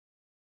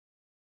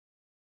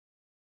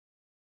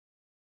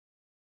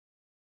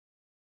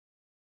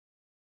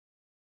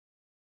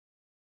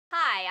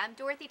Hi, I'm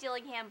Dorothy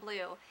Dillingham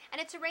Blue,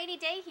 and it's a rainy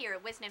day here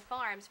at Whisenant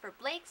Farms for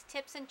Blake's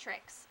Tips and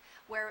Tricks,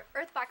 where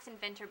EarthBox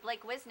inventor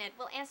Blake Whisenant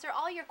will answer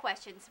all your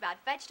questions about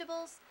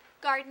vegetables,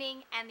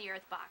 gardening, and the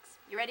EarthBox.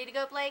 You ready to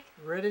go, Blake?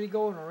 Ready to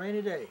go on a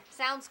rainy day.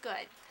 Sounds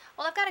good.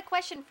 Well, I've got a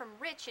question from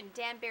Rich in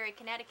Danbury,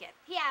 Connecticut.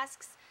 He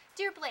asks,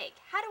 Dear Blake,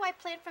 how do I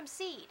plant from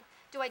seed?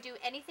 Do I do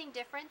anything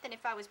different than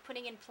if I was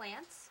putting in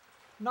plants?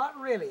 Not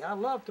really. I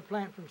love to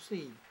plant from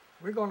seed.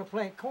 We're going to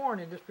plant corn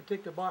in this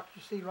particular box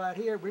you see right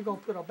here. We're going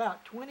to put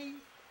about 20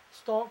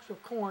 stalks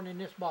of corn in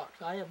this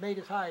box. I have made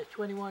as high as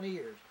 21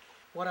 ears.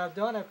 What I've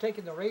done, I've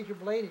taken the razor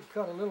blade and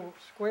cut a little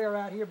square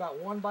out here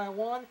about 1 by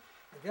 1. And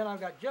then I've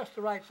got just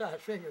the right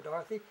size finger,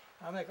 Dorothy.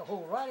 I make a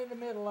hole right in the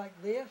middle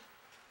like this.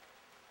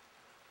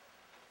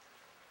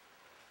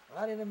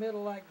 Right in the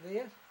middle like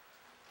this.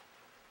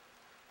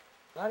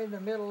 Right in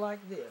the middle like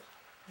this.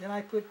 Then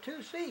I put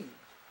 2 seeds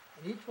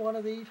in each one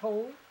of these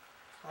holes.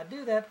 I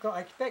do that because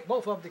I expect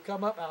both of them to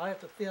come up. I'll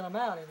have to thin them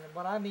out. And then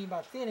what I mean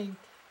by thinning,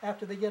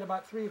 after they get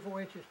about 3 or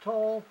 4 inches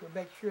tall, to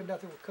make sure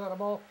nothing will cut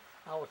them off,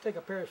 I will take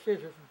a pair of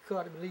scissors and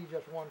cut them and leave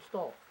just 1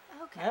 stalk.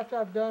 Okay. After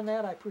I've done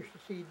that, I push the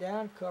seed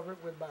down, cover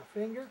it with my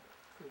finger,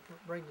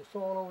 bring the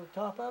soil over the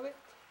top of it.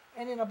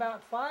 And in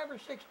about 5 or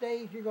 6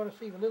 days, you're going to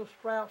see the little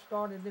sprout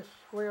start in this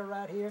square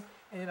right here.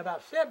 And in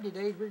about 70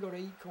 days, we're going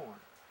to eat corn.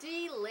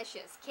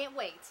 Delicious. Can't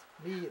wait.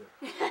 Me either.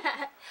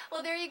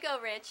 Well, there you go,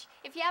 Rich.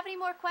 If you have any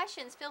more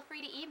questions, feel free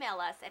to email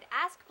us at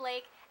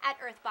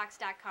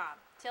askblake@earthbox.com.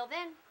 Till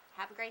then,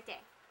 have a great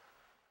day.